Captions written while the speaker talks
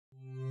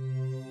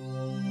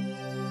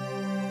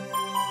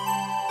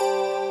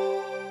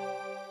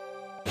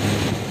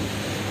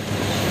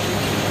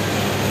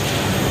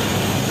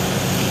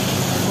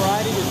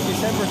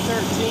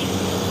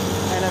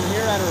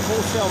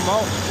wholesale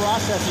mulch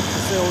processing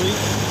facility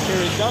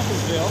here in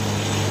Duncansville,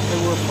 and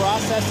we're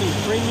processing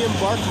premium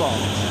bark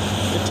mulch.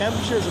 The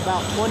temperature is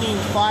about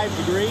 25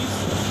 degrees,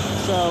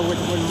 so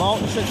when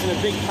mulch sits in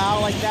a big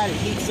pile like that, it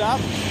heats up,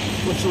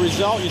 which the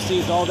result you see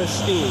is all this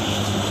steam.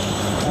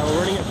 We're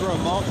running it through a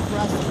mulch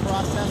press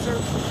processor,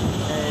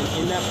 and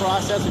in that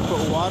process we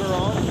put water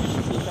on, and you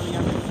can see coming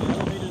out of the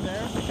elevator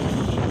there.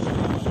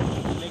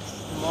 It makes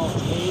the mulch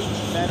age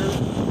better,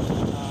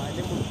 and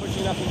then we're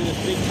pushing it up into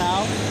this big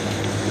pile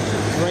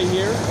right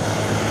here,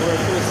 where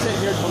it's going to sit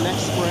here until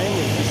next spring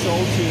and be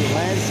sold to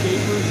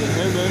landscapers and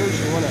homeowners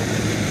who want to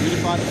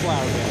beautify the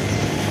flower beds.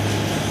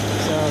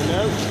 So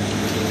no,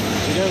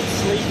 we don't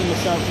sleep in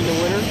the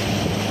winter.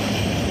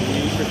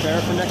 We prepare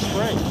for next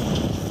spring.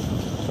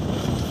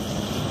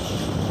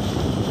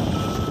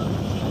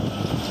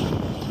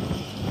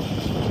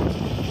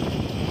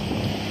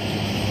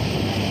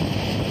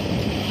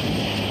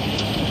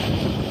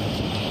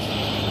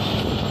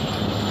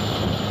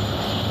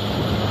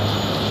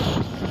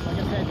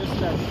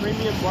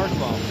 Premium bark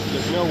mulch.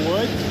 There's no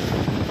wood.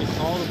 It's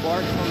all the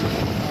bark from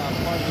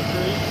part of the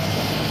tree.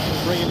 We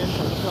bring it in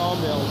from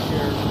sawmills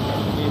here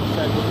in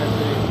Central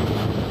Pennsylvania.